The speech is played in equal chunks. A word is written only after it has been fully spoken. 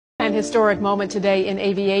An historic moment today in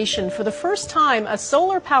aviation. For the first time, a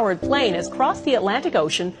solar-powered plane has crossed the Atlantic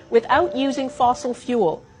Ocean without using fossil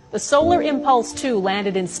fuel. The Solar Impulse 2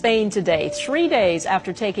 landed in Spain today, 3 days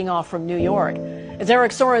after taking off from New York. As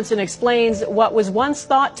Eric Sorensen explains, what was once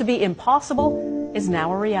thought to be impossible is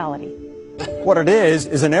now a reality. What it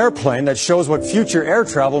is an airplane that shows what future air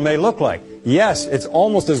travel may look like. Yes, it's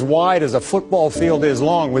almost as wide as a football field is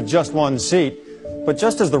long with just one seat. But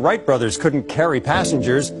just as the Wright brothers couldn't carry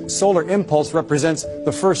passengers, Solar Impulse represents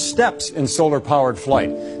the first steps in solar-powered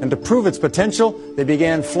flight. And to prove its potential, they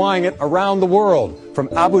began flying it around the world, from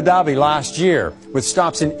Abu Dhabi last year, with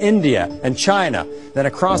stops in India and China, then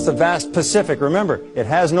across the vast Pacific. Remember, it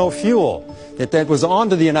has no fuel. It then was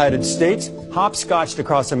on to the United States, hopscotched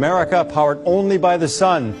across America, powered only by the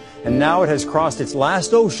sun. And now it has crossed its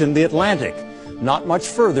last ocean, the Atlantic. Not much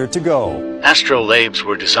further to go. Astrolabes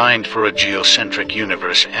were designed for a geocentric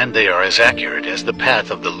universe, and they are as accurate as the path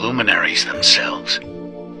of the luminaries themselves.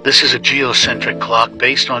 This is a geocentric clock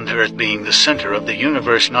based on the Earth being the center of the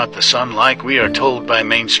universe, not the sun like we are told by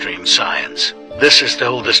mainstream science. This is the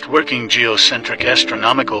oldest working geocentric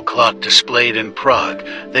astronomical clock displayed in Prague.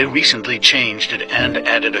 They recently changed it and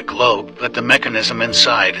added a globe, but the mechanism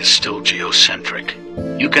inside is still geocentric.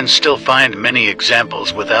 You can still find many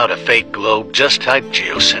examples without a fake globe. Just type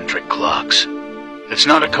geocentric clocks. It's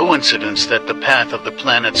not a coincidence that the path of the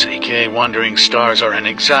planets, aka wandering stars, are an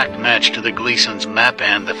exact match to the Gleason's map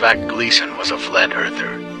and the fact Gleason was a flat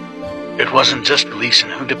earther. It wasn't just Gleason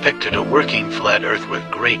who depicted a working flat earth with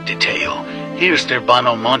great detail. Here's their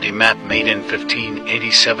Bono Monti map made in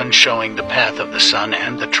 1587 showing the path of the sun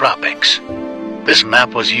and the tropics. This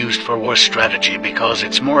map was used for war strategy because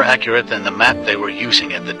it's more accurate than the map they were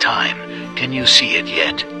using at the time. Can you see it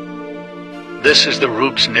yet? This is the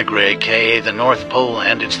Rubes Negre, aka the North Pole,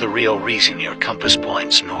 and it's the real reason your compass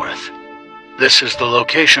points north. This is the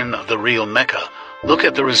location of the real Mecca. Look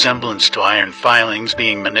at the resemblance to iron filings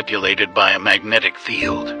being manipulated by a magnetic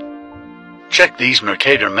field. Check these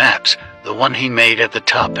Mercator maps, the one he made at the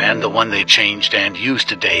top and the one they changed and used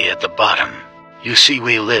today at the bottom. You see,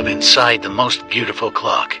 we live inside the most beautiful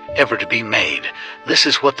clock ever to be made. This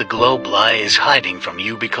is what the globe lie is hiding from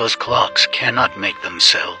you because clocks cannot make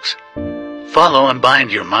themselves. Follow and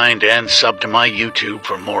bind your mind and sub to my YouTube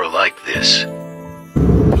for more like this.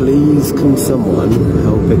 Please can someone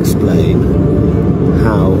help explain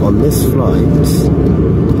how on this flight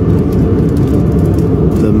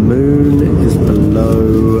the moon is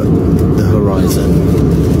below the horizon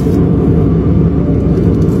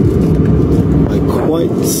by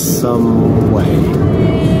quite some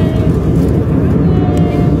way?